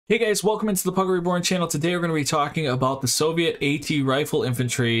Hey guys, welcome into the Pugger Reborn channel. Today we're going to be talking about the Soviet AT rifle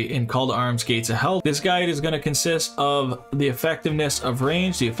infantry in Call to Arms Gates of Hell. This guide is going to consist of the effectiveness of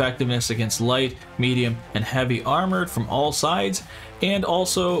range, the effectiveness against light, medium, and heavy armored from all sides, and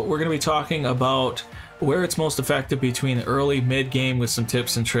also we're going to be talking about where it's most effective between the early, mid-game with some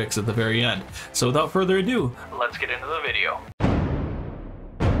tips and tricks at the very end. So without further ado, let's get into the video.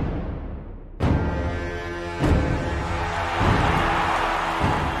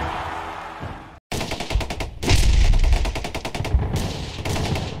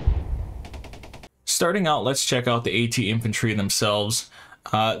 Starting out, let's check out the AT Infantry themselves.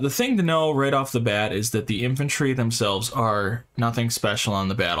 The thing to know right off the bat is that the infantry themselves are nothing special on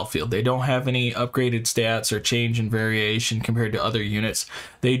the battlefield. They don't have any upgraded stats or change in variation compared to other units.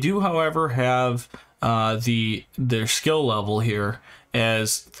 They do, however, have their skill level here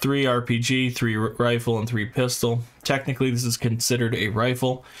as 3 RPG, 3 rifle, and 3 pistol. Technically, this is considered a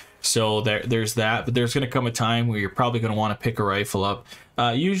rifle. So there's that, but there's going to come a time where you're probably going to want to pick a rifle up.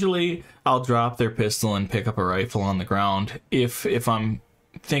 Usually, I'll drop their pistol and pick up a rifle on the ground if I'm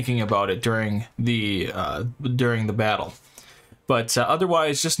thinking about it during the battle. But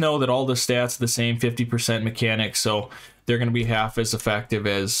otherwise, just know that all the stats are the same, 50% mechanics, so they're going to be half as effective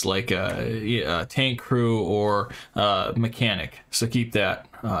as like a tank crew or mechanic. So keep that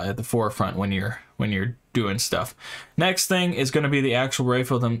at the forefront when you're doing stuff. Next thing is going to be the actual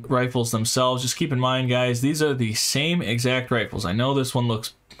rifles themselves. Just keep in mind, guys, these are the same exact rifles. I know this one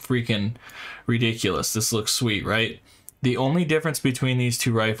looks freaking ridiculous. This looks sweet, right? The only difference between these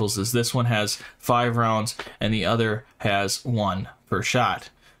two rifles is this one has 5 rounds and the other has 1 per shot.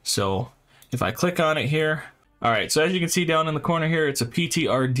 So if I click on it here, all right, so as you can see down in the corner here, it's a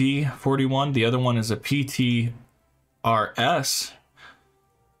PTRD 41. The other one is a PTRS.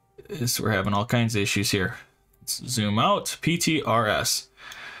 We're having all kinds of issues here. Let's zoom out. PTRS.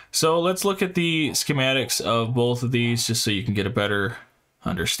 So let's look at the schematics of both of these just so you can get a better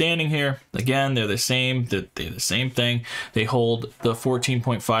understanding here. Again, they're the same. They're the same thing. They hold the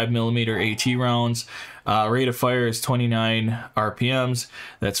 14.5 millimeter AT rounds. Rate of fire is 29 RPMs.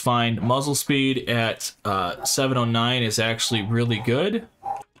 That's fine. Muzzle speed at 709 is actually really good.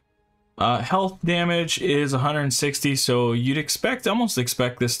 Health damage is 160, so you'd almost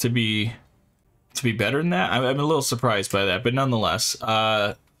expect this to be better than that. I'm a little surprised by that, but nonetheless.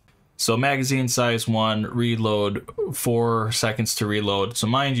 So magazine size 1, reload 4 seconds to reload. So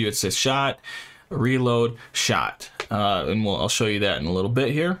mind you, it says shot, reload, shot, and I'll show you that in a little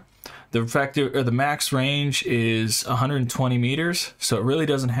bit here. The max range is 120 meters, so it really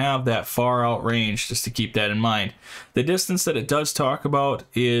doesn't have that far out range, just to keep that in mind. The distance that it does talk about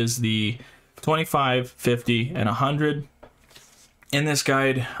is the 25, 50, and 100. In this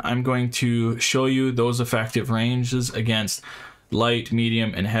guide, I'm going to show you those effective ranges against light,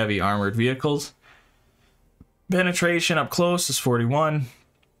 medium, and heavy armored vehicles. Penetration up close is 41.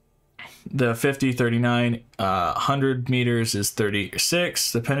 The 50, 39, 100 meters is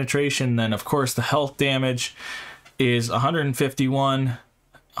 36. The penetration, then of course the health damage is 151,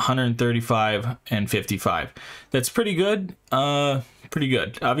 135, and 55. That's pretty good. Pretty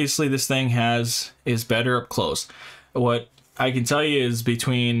good. Obviously this thing is better up close. What I can tell you is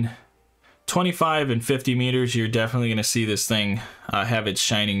between 25 and 50 meters, you're definitely going to see this thing have its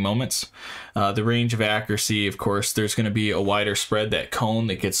shining moments. The range of accuracy, of course, there's going to be a wider spread, that cone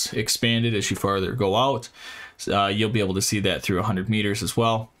that gets expanded as you farther go out. You'll be able to see that through 100 meters as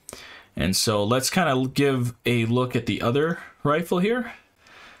well. And so let's kind of give a look at the other rifle here.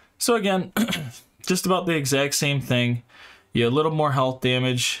 So again, just about the exact same thing. You have a little more health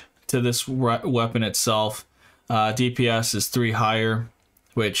damage to this weapon itself. DPS is 3 higher,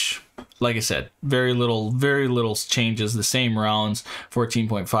 which, like I said, very little changes. The same rounds,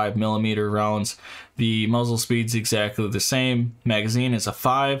 14.5 millimeter rounds. The muzzle speed's exactly the same. Magazine is a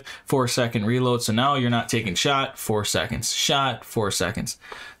 5, 4-second reload. So now you're not taking shot, 4 seconds, shot, 4 seconds.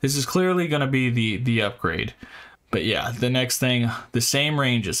 This is clearly going to be the upgrade. But yeah, the next thing, the same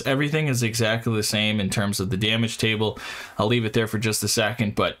ranges. Everything is exactly the same in terms of the damage table. I'll leave it there for just a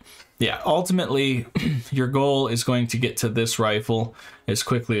second, but yeah, ultimately, your goal is going to get to this rifle as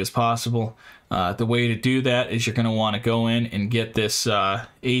quickly as possible. The way to do that is you're going to want to go in and get this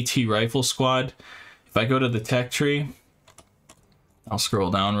AT rifle squad. If I go to the tech tree, I'll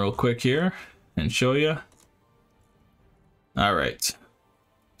scroll down real quick here and show you. All right.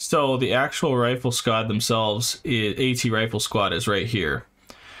 So the actual rifle squad themselves, AT rifle squad, is right here.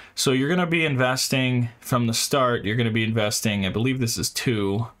 So you're going to be investing from the start. You're going to be investing, I believe this is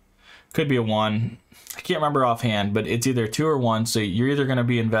 2. Could be a 1. I can't remember offhand, but it's either 2 or 1. So you're either going to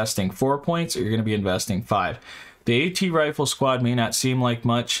be investing 4 points or you're going to be investing 5. The AT rifle squad may not seem like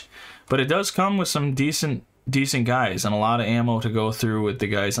much, but it does come with some decent guys and a lot of ammo to go through with the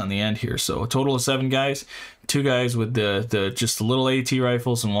guys on the end here. So a total of 7 guys, 2 guys with the just the little AT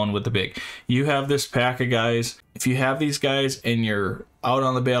rifles and 1 with the big. You have this pack of guys. If you have these guys and you're out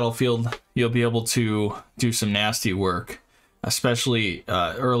on the battlefield, you'll be able to do some nasty work, especially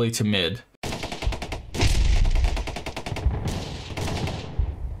early to mid.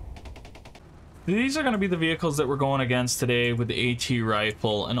 These are going to be the vehicles that we're going against today with the AT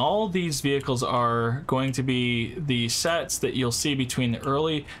rifle, and all of these vehicles are going to be the sets that you'll see between the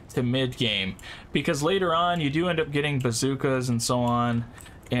early to mid game, because later on you do end up getting bazookas and so on,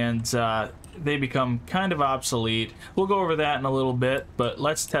 and they become kind of obsolete. We'll go over that in a little bit, but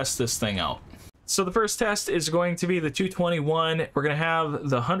let's test this thing out. So the first test is going to be the 221. We're going to have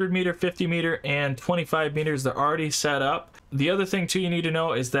the 100 meter, 50 meter, and 25 meters. They're already set up. The other thing too you need to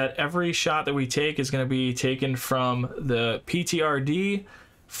know is that every shot that we take is going to be taken from the PTRD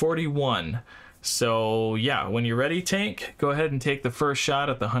 41. So yeah, when you're ready, tank, go ahead and take the first shot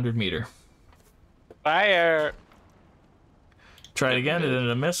at the 100 meter. Fire! Try it again. It ended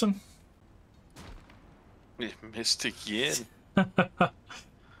up missing. It missed again.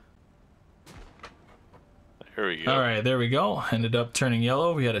 There we go. All right, there we go. Ended up turning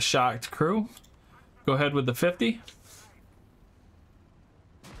yellow. We had a shocked crew. Go ahead with the 50.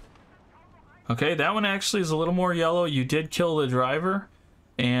 Okay, that one actually is a little more yellow. You did kill the driver,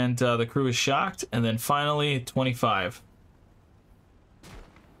 and the crew is shocked. And then finally, 25.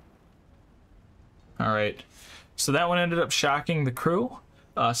 All right, so that one ended up shocking the crew.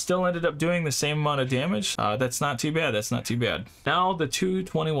 Still ended up doing the same amount of damage. That's not too bad. That's not too bad. Now the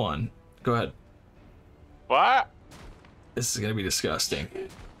 221. Go ahead. What? This is gonna be disgusting.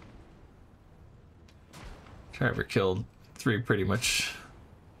 Driver killed 3 pretty much.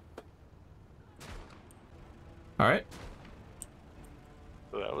 All right.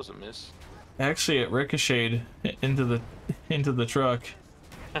 So that was a miss. Actually, it ricocheted into the truck.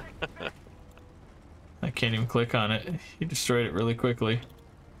 I can't even click on it. He destroyed it really quickly.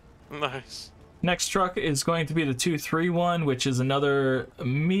 Nice. Next truck is going to be the 231, which is another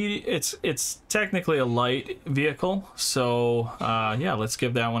it's technically a light vehicle. So yeah, let's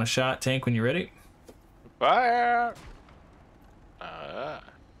give that one a shot. Tank, when you're ready. Fire! Shot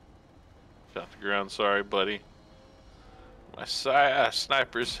the ground, sorry, buddy. My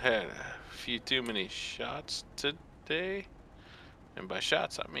snipers had a few too many shots today. And by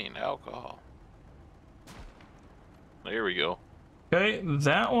shots, I mean alcohol. There we go. Okay,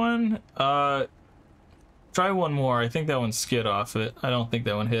 that one, try one more. I think that one skid off it. I don't think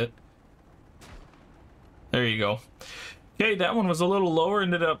that one hit. There you go. Okay, that one was a little lower,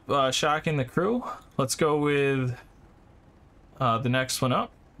 ended up shocking the crew. Let's go with the next one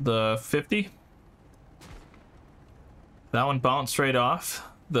up, the 50. That one bounced straight off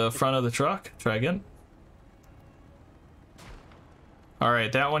the front of the truck. Try again. All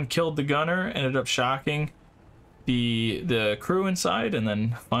right, that one killed the gunner, ended up shocking the crew inside, and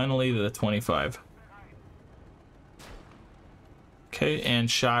then finally the 25. Okay, and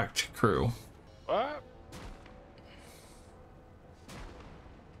shocked crew. What?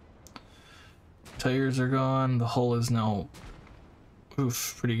 Tires are gone. The hull is now,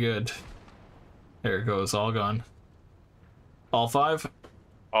 oof, pretty good. There it goes, all gone. All 5?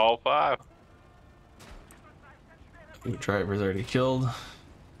 All 5. Ooh, driver's already killed.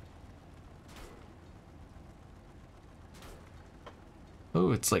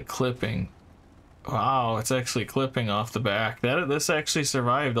 Oh, it's like clipping. Wow, it's actually clipping off the back. This actually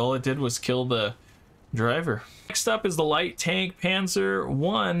survived. All it did was kill the driver. Next up is the light tank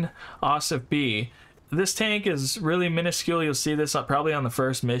PanzerJager I Ausf B. This tank is really minuscule. You'll see this probably on the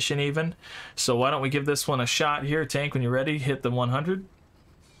first mission even. So why don't we give this one a shot here. Tank, when you're ready, hit the 100.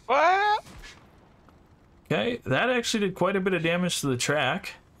 What? Okay, that actually did quite a bit of damage to the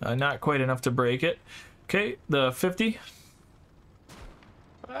track. Not quite enough to break it. Okay, the 50.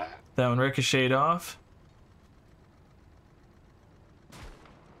 That one ricocheted off.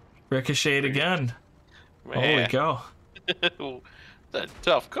 Ricocheted again. Man. Holy cow. That's a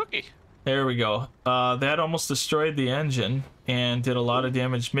tough cookie. There we go. That almost destroyed the engine and did a lot of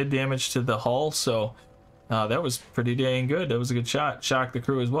damage, mid damage to the hull. So that was pretty dang good. That was a good shot. Shocked the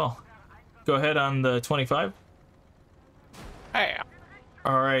crew as well. Go ahead on the 25. Hey.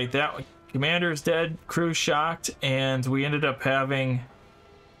 All right, that commander's dead, crew shocked, and we ended up having,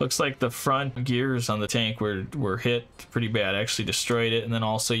 looks like the front gears on the tank were hit pretty bad, actually destroyed it, and then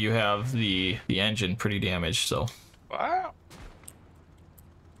also you have the engine pretty damaged. So Wow.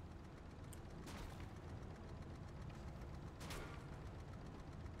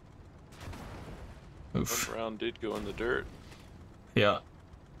 Oof. One round did go in the dirt. Yeah.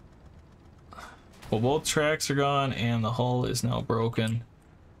 Well, both tracks are gone and the hull is now broken.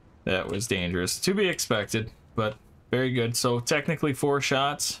 That was dangerous. To be expected, but very good. So technically 4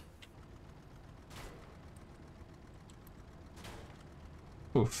 shots.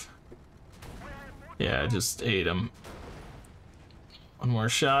 Oof. Yeah, I just ate him. One more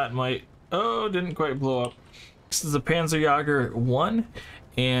shot might... Oh, didn't quite blow up. This is a PanzerJager I,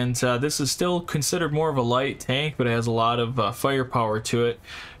 and this is still considered more of a light tank, but it has a lot of firepower to it.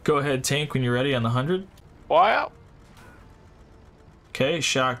 Go ahead, tank, when you're ready on the 100. Wow. Okay,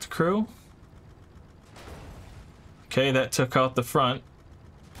 shocked crew. Okay, that took out the front,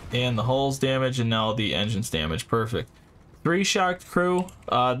 and the hull's damaged, and now the engine's damaged. Perfect. 3 shocked crew.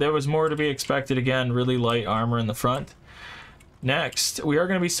 There was more to be expected. Again, really light armor in the front. Next, we are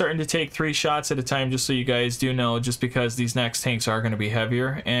going to be starting to take 3 shots at a time, just so you guys do know, just because these next tanks are going to be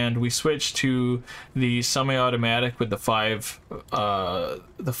heavier. And we switched to the semi-automatic with the 5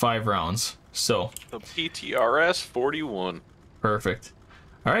 rounds. So The PTRS 41. perfect.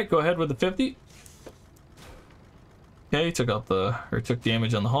 All right, go ahead with the 50. Okay, took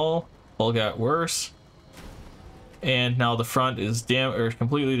damage on the hull. Hull got worse. And now the front is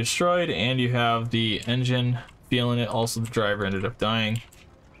completely destroyed, and you have the engine feeling it. Also, the driver ended up dying.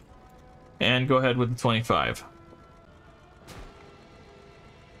 And go ahead with the 25.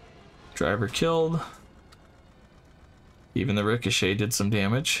 Driver killed. Even the ricochet did some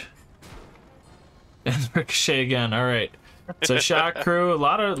damage. And ricochet again. All right. So shock crew, a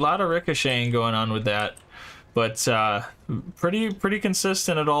lot of ricocheting going on with that, but pretty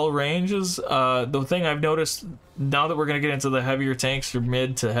consistent at all ranges. The thing I've noticed now that we're gonna get into the heavier tanks, or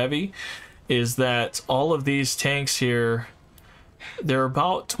mid to heavy, is that all of these tanks here, they're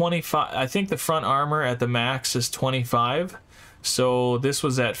about 25. I think the front armor at the max is 25. So this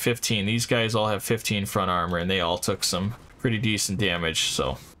was at 15. These guys all have 15 front armor, and they all took some pretty decent damage.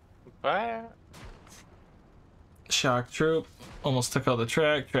 So Wow. shock troop almost took out the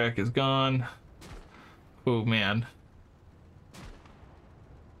track. Track is gone. Oh man.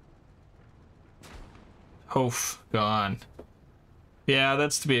 Oof, gone. Yeah,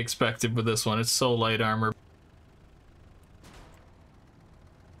 that's to be expected with this one. It's so light armor.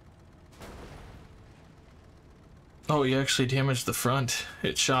 Oh, you actually damaged the front.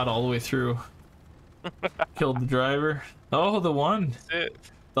 It shot all the way through. Killed the driver. Oh, the one. That's it.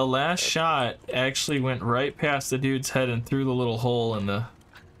 The last shot actually went right past the dude's head and through the little hole in the...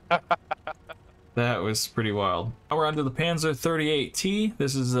 That was pretty wild. Now we're on to the Panzer 38T.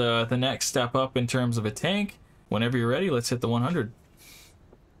 This is the next step up in terms of a tank. Whenever you're ready, let's hit the 100.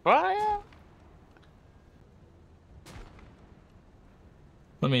 Wow.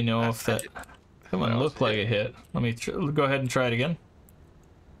 Let me know if that... Come on, look like a hit. Let me go ahead and try it again.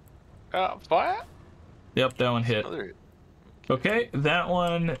 Wow. Yep, that one hit. Okay, that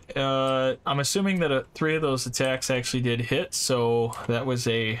one, I'm assuming that 3 of those attacks actually did hit, so that was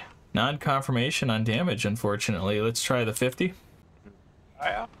a non-confirmation on damage, unfortunately. Let's try the 50.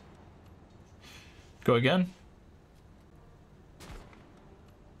 Wow. Go again.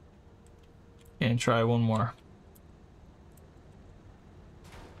 And try one more.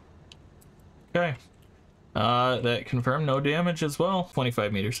 Okay. That confirmed no damage as well.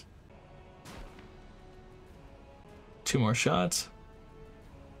 25 meters. 2 more shots.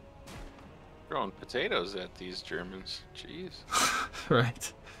 Throwing potatoes at these Germans. Jeez.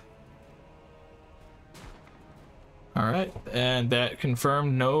 Right. All right, and that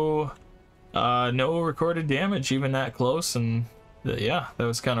confirmed no recorded damage, even that close, and yeah, that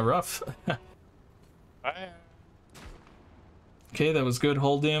was kind of rough. Okay, that was good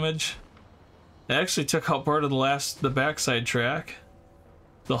hull damage. It actually took out part of the backside track.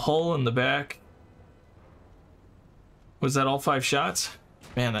 The hull in the back. Was that all 5 shots?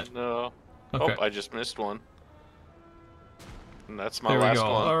 Man, that... No. Okay. Oh, I just missed one. And that's my There last we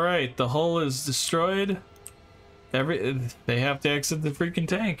go. one. All right, the hull is destroyed. They have to exit the freaking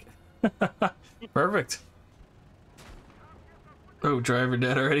tank. Perfect. Oh, driver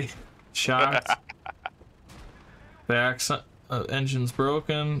dead already. Shocked. Back, engine's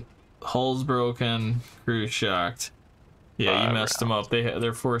broken. Hull's broken. Crew shocked. Yeah, you messed them up.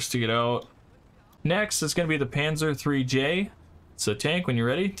 They're forced to get out. Next is going to be the Panzer IIIJ. So tank, when you're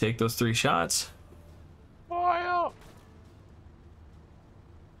ready, take those 3 shots. Wow.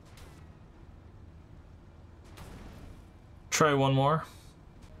 Try one more.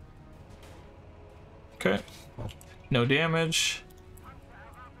 Okay. No damage.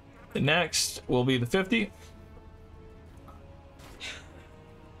 Next will be the 50.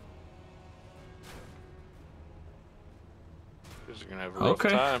 Gonna have a rough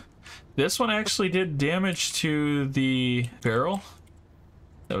time. This one actually did damage to the barrel.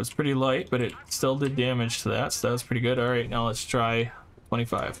 That was pretty light, but it still did damage to that, so that was pretty good. All right, now let's try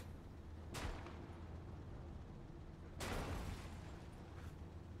 25.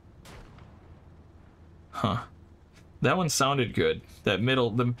 Huh. That one sounded good. That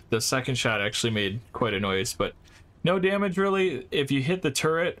middle, the second shot actually made quite a noise, but no damage really. If you hit the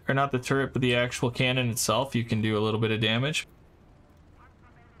turret, or not the turret, but the actual cannon itself, you can do a little bit of damage.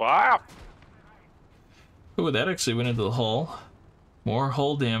 Wow. Ooh, that actually went into the hull. More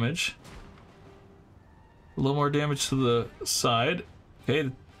hull damage. A little more damage to the side. Okay,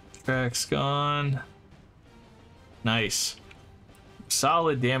 the track's gone. Nice.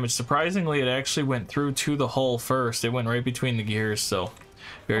 Solid damage. Surprisingly, it actually went through to the hull first. It went right between the gears, so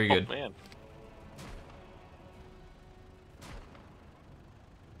very good. Man.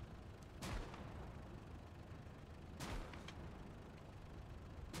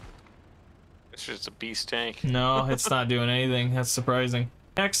 It's just a beast tank. No, it's not doing anything. That's surprising.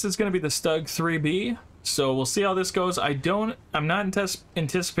 Next is going to be the Stug 3B. So we'll see how this goes. I'm not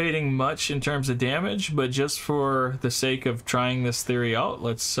anticipating much in terms of damage, but just for the sake of trying this theory out,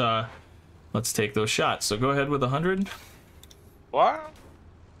 let's take those shots. So go ahead with 100. Wow.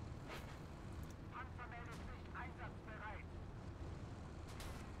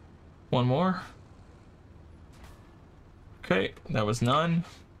 One more. Okay, that was none.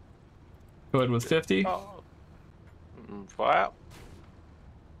 Go ahead with 50. Oh. Wow.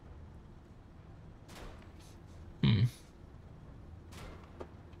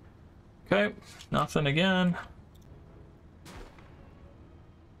 Okay, nothing again.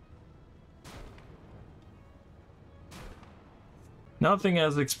 Nothing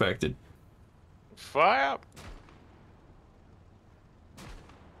as expected. Wow.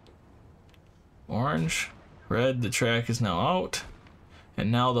 Orange, red, the track is now out. And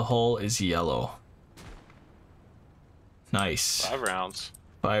now the hull is yellow. Nice. 5 rounds.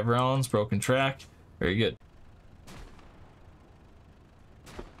 5 rounds, broken track. Very good.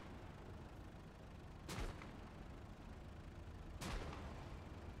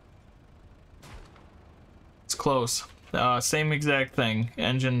 It's close. Same exact thing.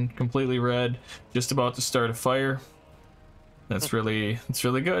 Engine completely red, just about to start a fire. That's really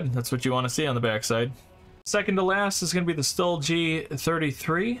good. That's what you want to see on the backside. Second to last is going to be the StulG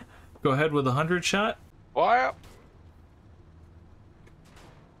 33. Go ahead with 100 shot. Wow.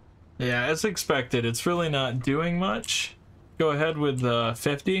 Yeah, as expected, it's really not doing much. Go ahead with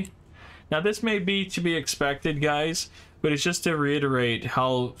 50. Now this may be to be expected, guys, but it's just to reiterate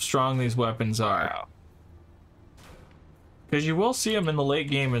how strong these weapons are. Wow. Because you will see them in the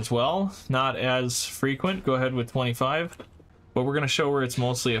late game as well, not as frequent. Go ahead with 25. But we're going to show where it's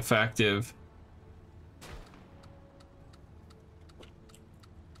mostly effective.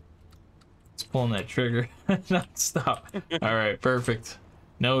 It's pulling that trigger non-stop. All right, perfect.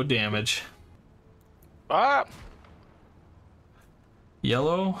 No damage. Ah.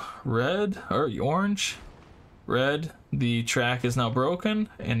 Yellow, red, or orange, red. The track is now broken,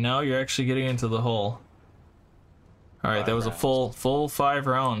 and now you're actually getting into the hull. All right, that was a full 5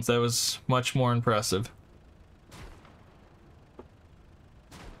 rounds. That was much more impressive.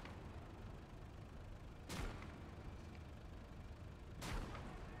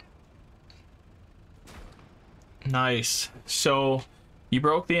 Nice. So you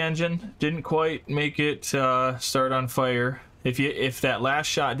broke the engine, didn't quite make it start on fire. If that last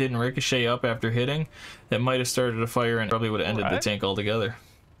shot didn't ricochet up after hitting, that might have started a fire and probably would have ended the tank altogether.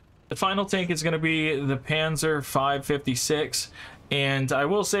 The final tank is going to be the Panzer 556, and I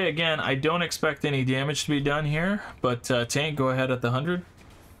will say again, I don't expect any damage to be done here, but tank, go ahead at the 100.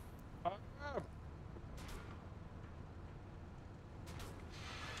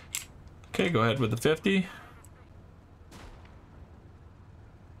 Okay, go ahead with the 50.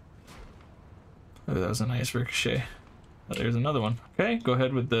 Oh, that was a nice ricochet. Oh, there's another one. Okay, go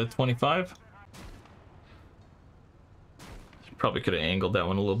ahead with the 25. Probably could have angled that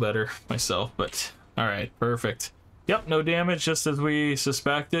one a little better myself, but all right, perfect. Yep, no damage, just as we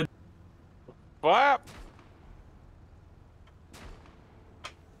suspected. Wow.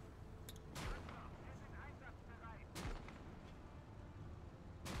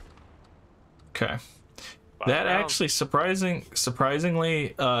 Okay. That actually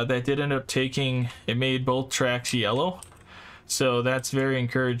surprisingly, that did end up taking, it made both tracks yellow. So that's very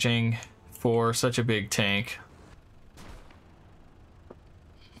encouraging for such a big tank.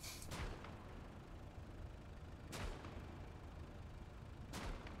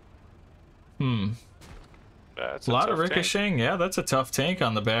 That's a lot of ricocheting. Yeah, that's a tough tank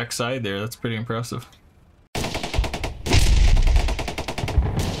on the back side there. That's pretty impressive.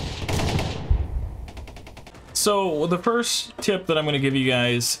 So the first tip that I'm going to give you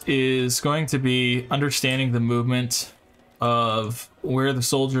guys is going to be understanding the movement of where the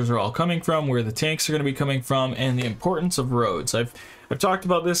soldiers are all coming from, where the tanks are going to be coming from, and the importance of roads. I've talked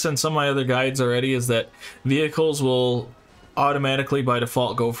about this in some of my other guides already, is that vehicles will automatically by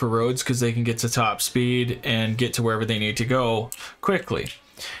default go for roads because they can get to top speed and get to wherever they need to go quickly.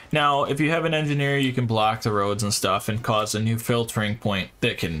 Now, if you have an engineer, you can block the roads and stuff and cause a new filtering point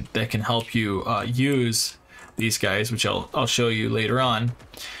that can help you use these guys, which I'll show you later on.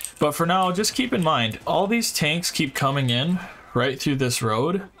 But for now, just keep in mind, all these tanks keep coming in right through this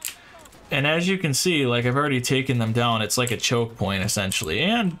road. And as you can see, like I've already taken them down, it's like a choke point essentially.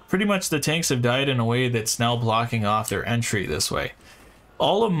 And pretty much the tanks have died in a way that's now blocking off their entry this way.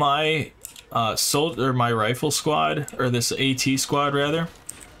 All of my my rifle squad, or this AT squad rather,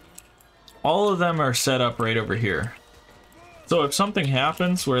 all of them are set up right over here. So if something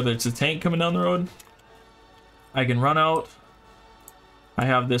happens where there's a tank coming down the road, I can run out. I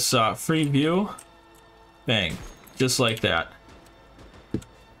have this free view. Bang. Just like that.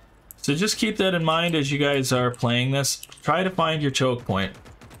 So just keep that in mind as you guys are playing this. Try to find your choke point.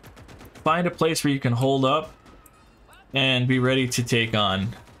 Find a place where you can hold up and be ready to take on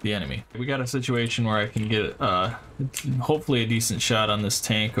the enemy. We got a situation where I can get hopefully a decent shot on this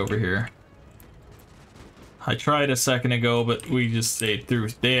tank over here. I tried a second ago, but we just stayed through.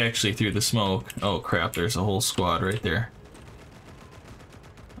 They actually threw the smoke. Oh crap, there's a whole squad right there.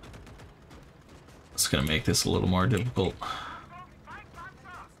 It's gonna make this a little more difficult.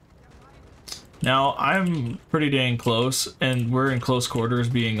 Now, I'm pretty dang close, and we're in close quarters,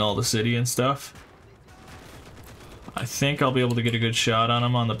 being all the city and stuff. I think I'll be able to get a good shot on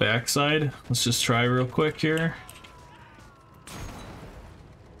him on the backside. Let's just try real quick here.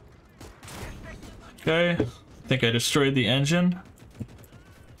 Okay, I think I destroyed the engine.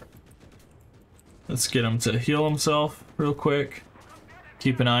 Let's get him to heal himself real quick.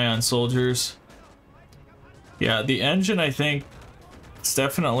 Keep an eye on soldiers. Yeah, the engine, I think, it's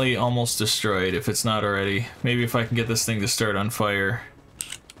definitely almost destroyed, if it's not already. Maybe if I can get this thing to start on fire.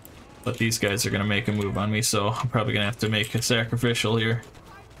 But these guys are going to make a move on me, so I'm probably going to have to make a sacrificial here.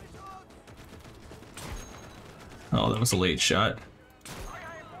 Oh, that was a late shot.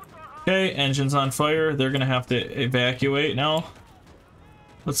 Okay, engine's on fire. They're going to have to evacuate now.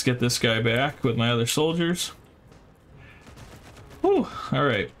 Let's get this guy back with my other soldiers. Whew,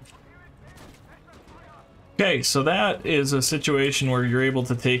 alright. Okay, so that is a situation where you're able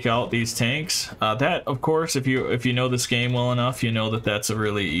to take out these tanks. That, of course, if you know this game well enough, you know that that's a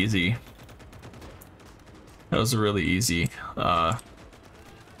really easy... That was a really easy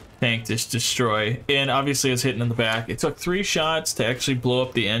tank to destroy. And obviously it's hitting in the back. It took 3 shots to actually blow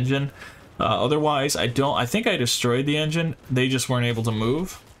up the engine. Otherwise, I think I destroyed the engine. They just weren't able to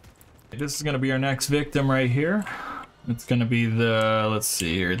move. This is going to be our next victim right here. It's going to be the, let's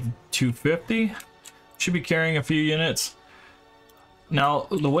see here, 250. Should be carrying a few units. Now,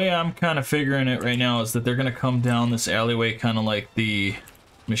 the way I'm kind of figuring it right now is that they're going to come down this alleyway kind of like the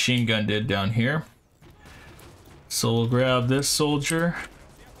machine gun did down here. So we'll grab this soldier.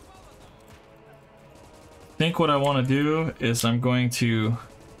 I think what I want to do is I'm going to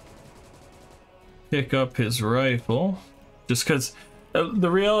pick up his rifle. Just because the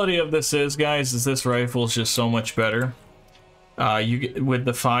reality of this is, guys, is this rifle is just so much better. You get, with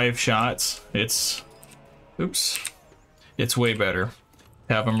the 5 shots, it's... Oops. It's way better.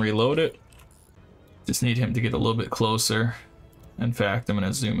 Have him reload it. Just need him to get a little bit closer. In fact, I'm going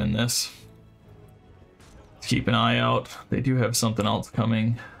to zoom in this. Keep an eye out. They do have something else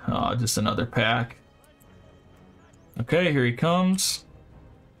coming. Just another pack. Okay, here he comes.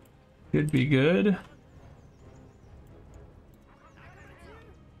 Could be good.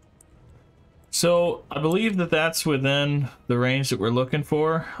 So, I believe that that's within the range that we're looking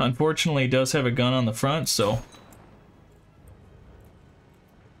for. Unfortunately, he does have a gun on the front, so...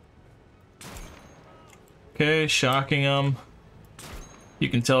 Okay, shocking him. You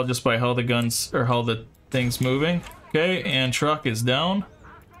can tell just by how the guns, or how the thing's moving. Okay, and truck is down.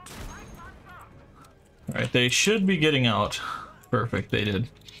 Alright, they should be getting out. Perfect, they did.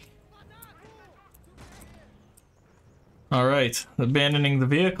 Alright, abandoning the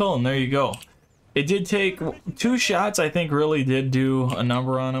vehicle, and there you go. It did take 2 shots, I think really did do a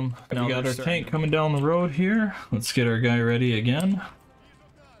number on him. Now we got our tank coming down the road here. Let's get our guy ready again.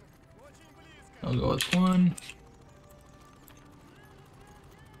 I'll go with 1.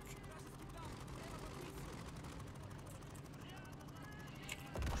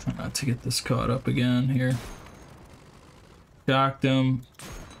 Try not to get this caught up again here. Shocked him.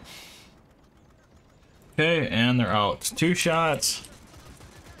 Okay, and they're out. 2 shots.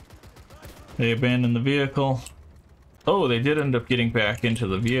 They abandoned the vehicle. Oh, they did end up getting back into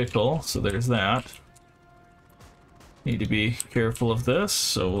the vehicle, so there's that. Need to be careful of this,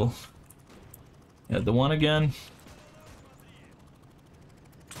 so we'll add the one again.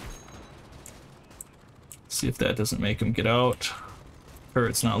 See if that doesn't make him get out.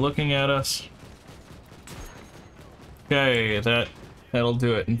 Turret's not looking at us. Okay, that'll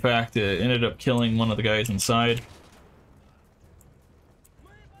do it. In fact, it ended up killing one of the guys inside.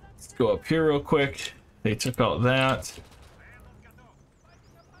 Let's go up here real quick. They took out that.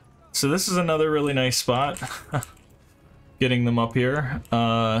 So this is another really nice spot. Getting them up here.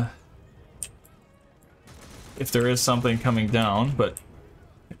 If there is something coming down, but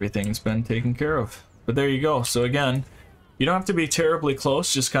everything's been taken care of. But there you go. So again, you don't have to be terribly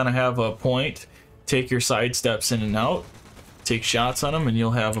close. Just kind of have a point. Take your side steps in and out. Take shots on them, and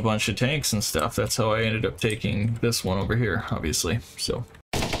you'll have a bunch of tanks and stuff. That's how I ended up taking this one over here, obviously. So.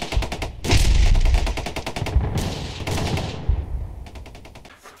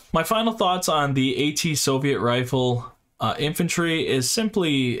 My final thoughts on the AT Soviet rifle infantry is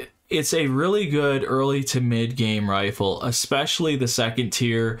simply, it's a really good early to mid game rifle, especially the second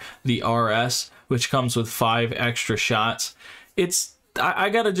tier, the RS, which comes with 5 extra shots. I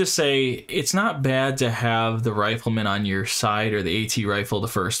gotta just say, it's not bad to have the rifleman on your side, or the AT rifle, the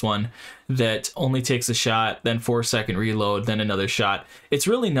first one, that only takes a shot, then 4-second reload, then another shot. It's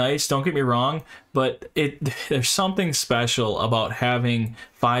really nice, don't get me wrong, but there's something special about having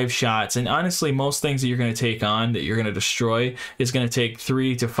 5 shots. And honestly, most things that you're going to take on, that you're going to destroy, is going to take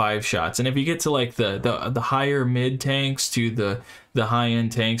 3 to 5 shots. And if you get to like the higher mid tanks to the high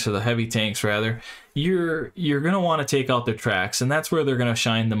end tanks, or the heavy tanks rather, you're going to want to take out their tracks, and that's where they're going to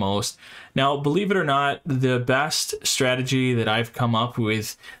shine the most. Now, believe it or not, the best strategy that I've come up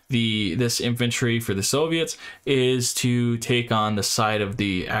with this infantry for the Soviets is to take on the side of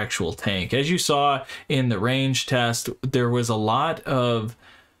the actual tank. As you saw in the range test, there was a lot of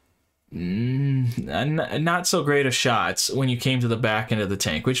not so great of shots when you came to the back end of the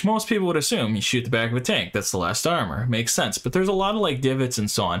tank, which most people would assume you shoot the back of a tank. That's the last armor. Makes sense. But there's a lot of like divots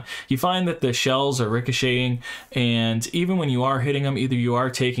and so on. You find that the shells are ricocheting, and even when you are hitting them, either you are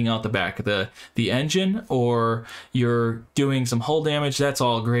taking out the back of the engine, or you're doing some hull damage. That's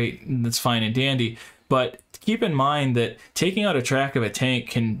all great. That's fine and dandy. But keep in mind that taking out a track of a tank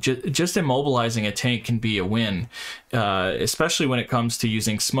can just immobilizing a tank can be a win, especially when it comes to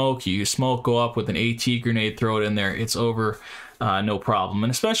using smoke. You use smoke, go up with an AT grenade, throw it in there, it's over, no problem. And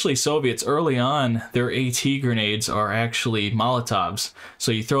especially Soviets, early on, their AT grenades are actually Molotovs.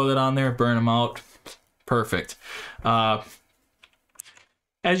 So you throw that on there, burn them out, perfect.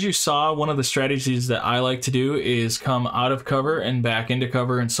 As you saw, one of the strategies that I like to do is come out of cover and back into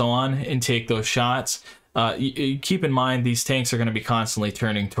cover and so on, and take those shots. Keep in mind, these tanks are going to be constantly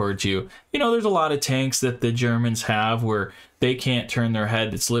turning towards you. You know, there's a lot of tanks that the Germans have where they can't turn their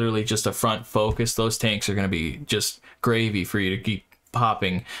head. It's literally just a front focus. Those tanks are going to be just gravy for you to keep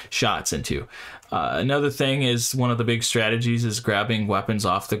popping shots into. Another thing is, one of the big strategies is grabbing weapons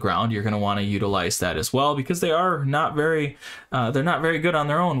off the ground. You're going to want to utilize that as well, because they are not very they're not very good on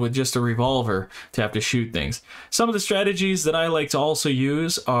their own with just a revolver to have to shoot things. Some of the strategies that I like to also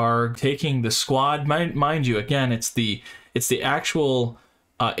use are taking the squad. Mind you, again, it's the actual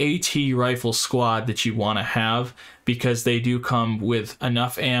AT rifle squad that you want to have, because they do come with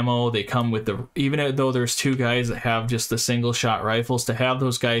enough ammo. They come with even though there's 2 guys that have just the single shot rifles, to have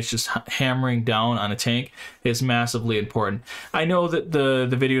those guys just hammering down on a tank is massively important. I know that the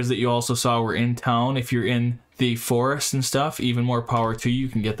videos that you also saw were in town. If you're in the forest and stuff, even more power to you. You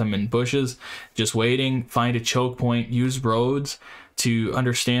can get them in bushes, just waiting, find a choke point, use roads to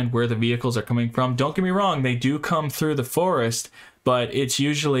understand where the vehicles are coming from. Don't get me wrong, they do come through the forest, but it's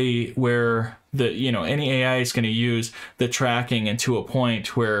usually where any AI is going to use the tracking, and to a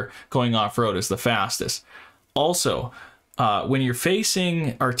point where going off-road is the fastest. Also, when you're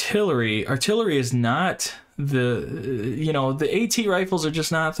facing artillery is not the AT rifles are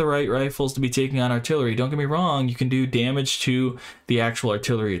just not the right rifles to be taking on artillery. Don't get me wrong, you can do damage to the actual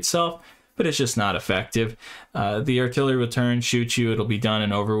artillery itself, but it's just not effective. The artillery will turn, shoot you, it'll be done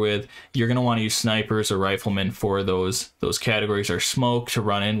and over with. You're going to want to use snipers or riflemen for those categories, or smoke to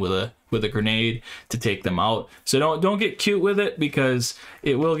run in with a grenade to take them out. So don't get cute with it, because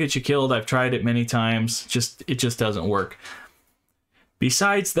it will get you killed. I've tried it many times. It just doesn't work.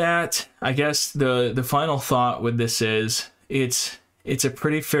 Besides that, I guess the final thought with this is it's a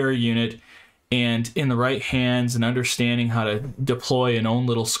pretty fair unit. And in the right hands and understanding how to deploy an own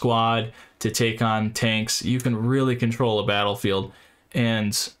little squad to take on tanks, you can really control a battlefield.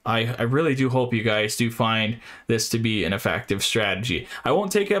 and I really do hope you guys do find this to be an effective strategy. I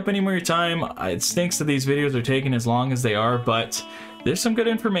won't take up any more of your time. It stinks that these videos are taking as long as they are, but there's some good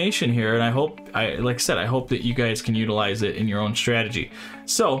information here, and I hope, like I said, I hope that you guys can utilize it in your own strategy.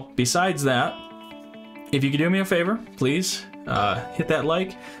 So besides that, if you could do me a favor, please hit that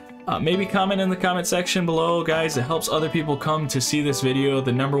like. Maybe comment in the comment section below, guys. It helps other people come to see this video.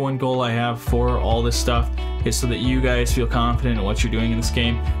 The #1 goal I have for all this stuff is so that you guys feel confident in what you're doing in this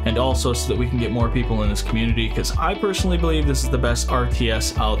game, and also so that we can get more people in this community, because I personally believe this is the best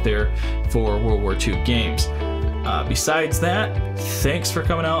RTS out there for World War II games. Besides that, thanks for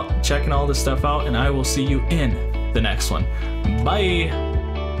coming out, checking all this stuff out, and I will see you in the next one. Bye!